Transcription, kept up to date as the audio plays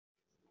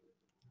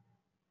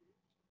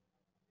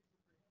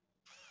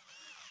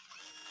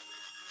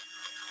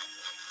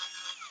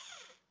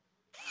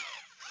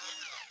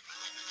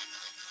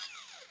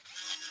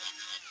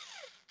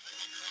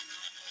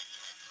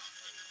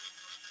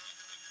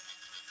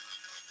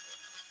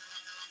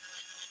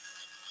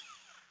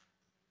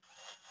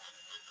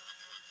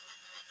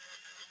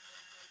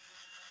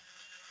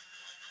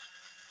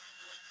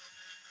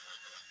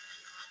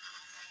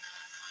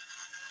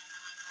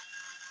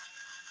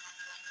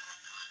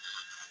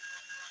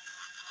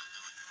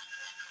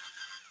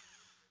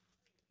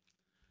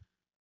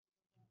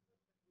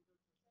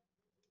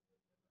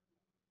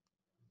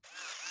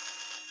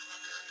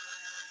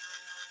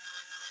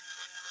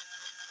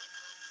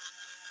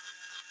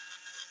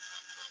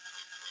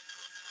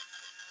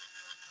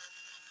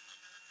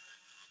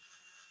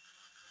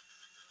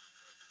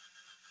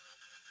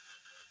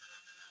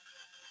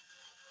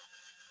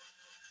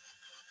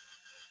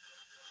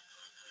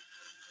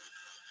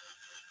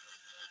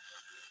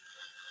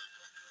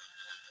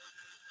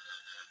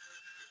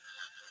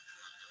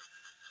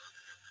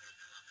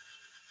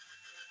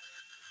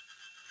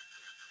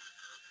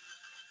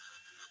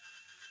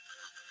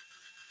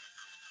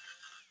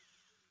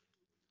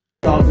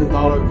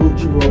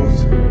Gucci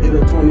rolls, hit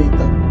a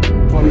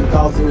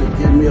 20,000 and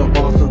give me a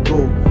box of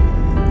gold.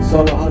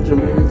 Sell 100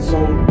 million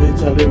sold,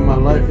 bitch, I live my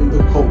life in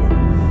the cold.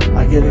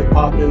 I get it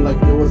poppin' like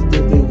it was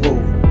dipped in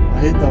gold. I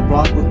hit the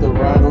block with the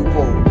ride on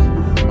folds.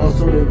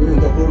 Also in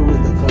the hood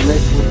with the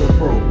connect with the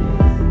pro.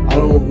 I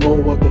don't know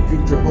what the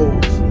future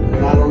holds,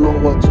 and I don't know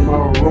what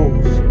tomorrow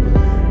rolls.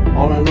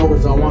 All I know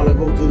is I wanna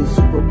go to the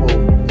Super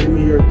Bowl. Give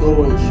me your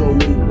dough and show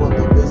me what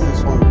the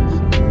business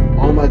holds.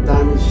 All my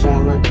diamonds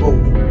shine like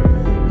gold.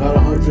 Got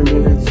 100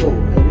 million sold.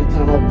 Every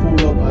time I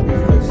pull up, I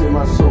be flexing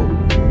my soul.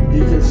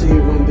 You can see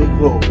it when they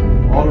glow.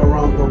 All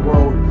around the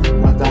world,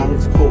 my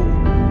diamonds cold.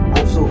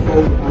 I'm so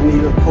cold, I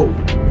need a coat.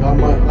 Got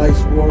my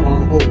ice world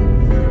on hold.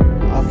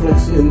 I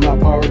flex in my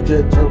power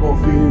jet, turbo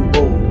feeling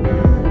bold.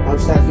 I'm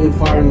stacking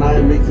fire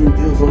 9, making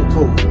deals on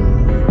tote.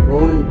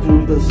 Rolling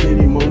through the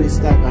city, money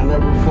stack, I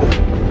never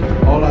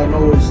fold. All I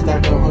know is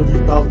stack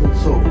 100,000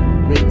 sold.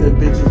 Make them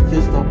bitches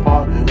kiss the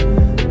pot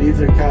and leave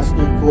their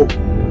casket cold.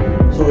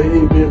 So it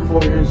ain't been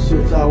 4 years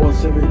since I was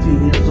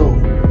 17 years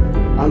old.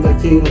 I'm the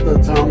king of the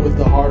town with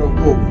the heart of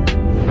gold.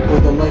 Where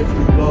the life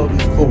you love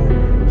is cold.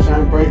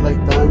 Shine bright like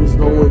diamonds,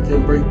 no one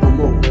can break the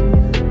mold.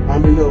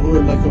 I'm in the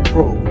hood like a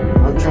pro.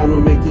 I'm trying to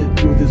make it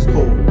through this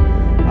cold.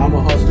 I'm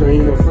a hustler,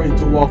 ain't afraid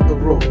to walk the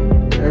road.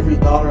 Every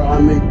dollar I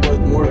make worth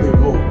more than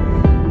gold.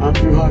 I'm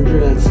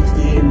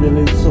 368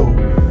 million sold.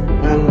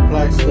 Panel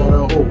plaques that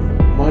I hold.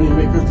 Money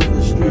makers in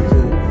the streets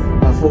and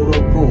I fold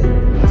up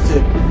chrome. I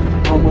said,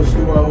 how much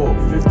do I owe?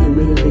 50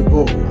 million in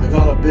gold. I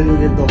got a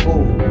billion in the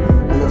hole,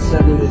 and the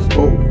 7 is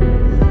gold.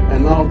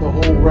 And now the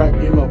whole rap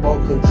game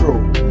about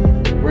control.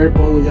 Red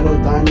bone, yellow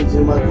diamonds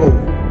in my gold.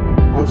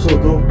 I'm so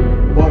dope,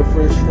 boy,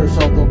 fresh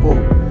out the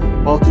boat.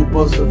 About to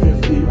bust a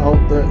 50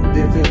 out there,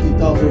 did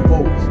 50,000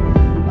 volts.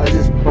 I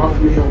just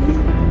brought me a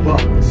new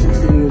block.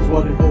 16 is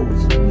what it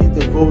holds. Beat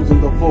the golds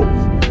in the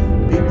folds.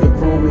 Beat the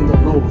chrome in the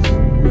nose.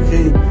 We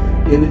came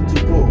in it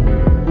to go.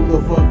 Who the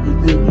fuck you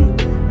think you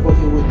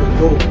fucking with the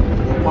gold?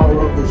 The power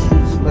of the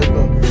streets like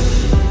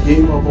a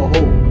game of a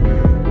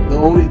hoe. The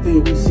only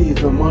thing we see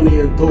is the money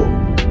and dough.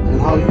 And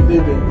how you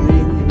living, you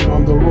ain't even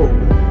on the road.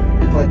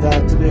 If I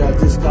die today, I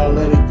just gotta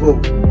let it go.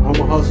 I'm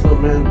a hustler,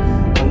 man,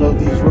 I love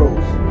these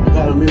roads. I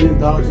got $1 million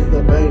in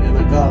the bank and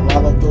I got a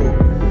lot of dough.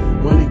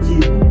 Money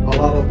keep a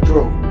lot of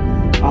throw.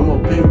 I'm a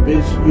pimp,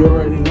 bitch, you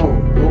already know.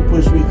 Don't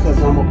push me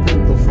cause I'm a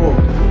pimp the floor.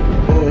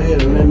 Go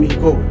ahead and let me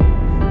go.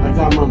 I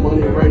got my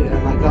money right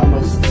and I got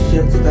my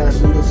shit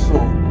stashed in the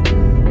snow.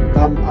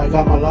 I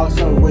got my locks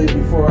on way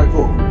before I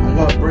go. I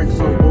got brakes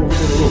on both of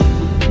the roads.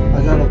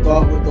 I got a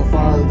dog with the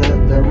fire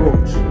that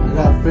roach. I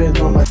got feds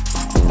on my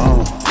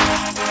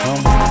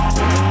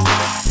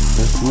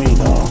it's me, dog.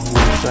 You know what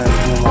I'm saying?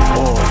 Me and my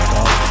boys,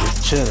 dog. Just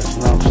chillin',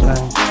 you know what I'm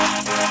saying?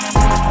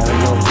 And it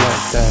goes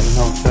like that, you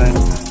know what I'm saying?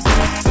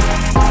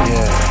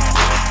 Yeah.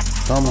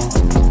 Come on.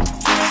 You know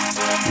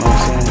what I'm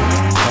saying?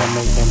 Gotta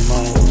make that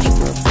money with the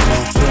script, you know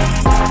what I'm saying?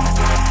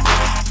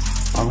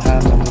 I'm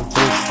handling the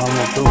dope, I'm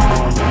a dope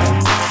one, man.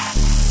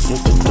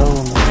 Get your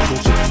dough, man.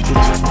 Get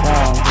your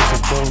pound, get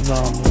your dough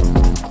down, man.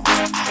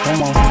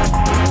 Come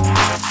on.